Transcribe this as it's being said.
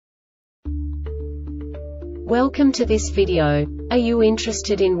Welcome to this video. Are you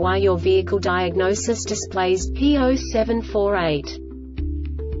interested in why your vehicle diagnosis displays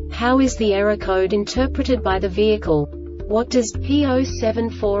P0748? How is the error code interpreted by the vehicle? What does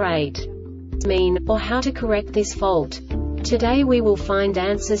P0748 mean, or how to correct this fault? Today we will find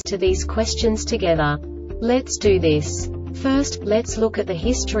answers to these questions together. Let's do this. First, let's look at the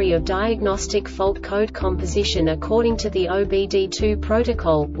history of diagnostic fault code composition according to the OBD2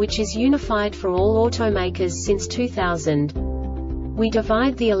 protocol, which is unified for all automakers since 2000. We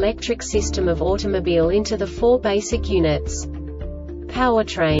divide the electric system of automobile into the four basic units: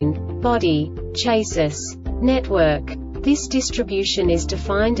 powertrain, body, chassis, network. This distribution is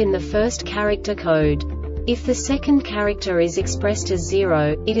defined in the first character code. If the second character is expressed as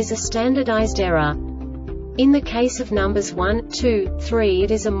 0, it is a standardized error. In the case of numbers 1, 2, 3,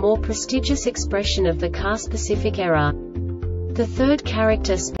 it is a more prestigious expression of the car-specific error. The third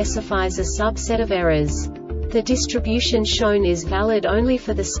character specifies a subset of errors. The distribution shown is valid only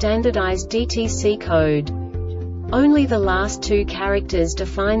for the standardized DTC code. Only the last two characters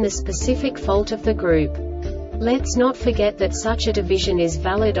define the specific fault of the group. Let's not forget that such a division is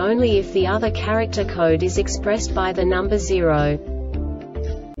valid only if the other character code is expressed by the number 0.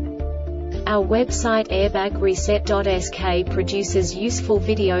 Our website airbagreset.sk produces useful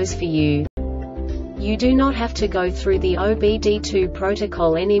videos for you. You do not have to go through the OBD2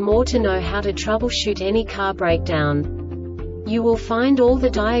 protocol anymore to know how to troubleshoot any car breakdown. You will find all the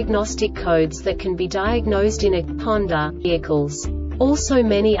diagnostic codes that can be diagnosed in a Honda vehicles. Also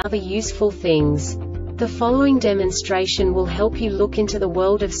many other useful things. The following demonstration will help you look into the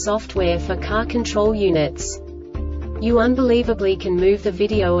world of software for car control units. You unbelievably can move the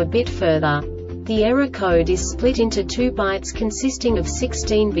video a bit further. The error code is split into 2 bytes consisting of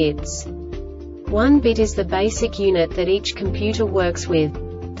 16 bits. 1 bit is the basic unit that each computer works with.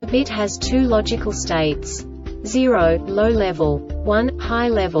 The bit has 2 logical states: 0, low level, 1, high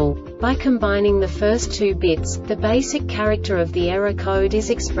level. By combining the first 2 bits, the basic character of the error code is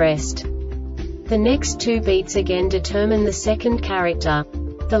expressed. The next 2 beats again determine the second character.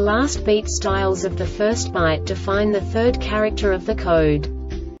 The last beat styles of the first byte define the third character of the code.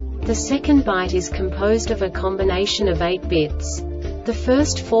 The second byte is composed of a combination of 8 bits. The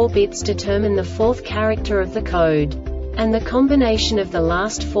first 4 bits determine the fourth character of the code. And the combination of the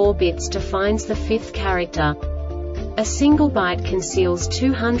last 4 bits defines the fifth character. A single byte conceals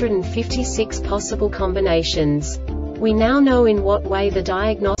 256 possible combinations. We now know in what way the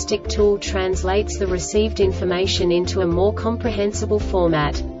diagnostic tool translates the received information into a more comprehensible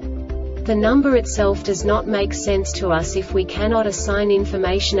format. The number itself does not make sense to us if we cannot assign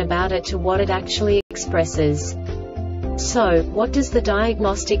information about it to what it actually expresses. So, what does the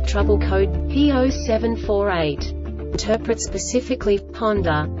Diagnostic Trouble Code P0748 interpret specifically for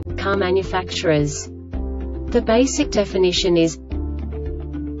Honda car manufacturers? The basic definition is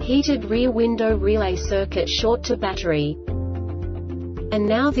heated rear window relay circuit short to battery. And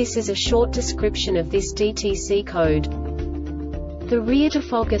now this is a short description of this DTC code. The rear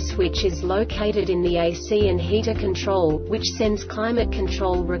defogger switch is located in the AC and heater control, which sends climate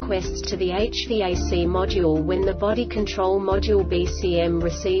control requests to the HVAC module when the body control module BCM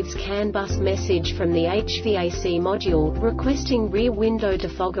receives CAN bus message from the HVAC module, requesting rear window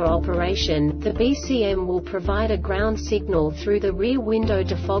defogger operation. The BCM will provide a ground signal through the rear window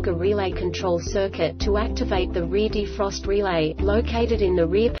defogger relay control circuit to activate the rear defrost relay, located in the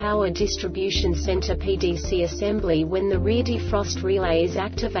rear power distribution center PDC assembly. When the rear defrost relay is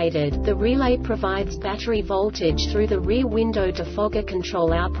activated, the relay provides battery voltage through the rear window defogger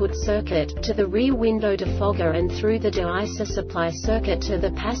control output circuit, to the rear window defogger and through the De-Icer Supply circuit to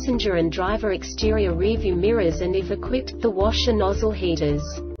the passenger and driver exterior rearview mirrors and, if equipped, the washer nozzle heaters.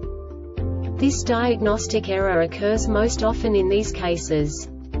 This diagnostic error occurs most often in these cases: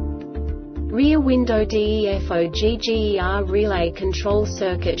 rear window defogger relay control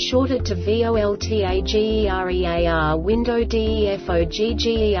circuit shorted to voltagear window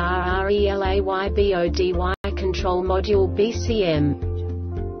defogger relay control module BCM.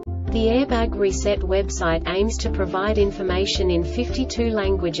 The Airbag Reset website aims to provide information in 52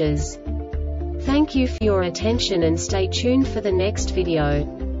 languages. Thank you for your attention and stay tuned for the next video.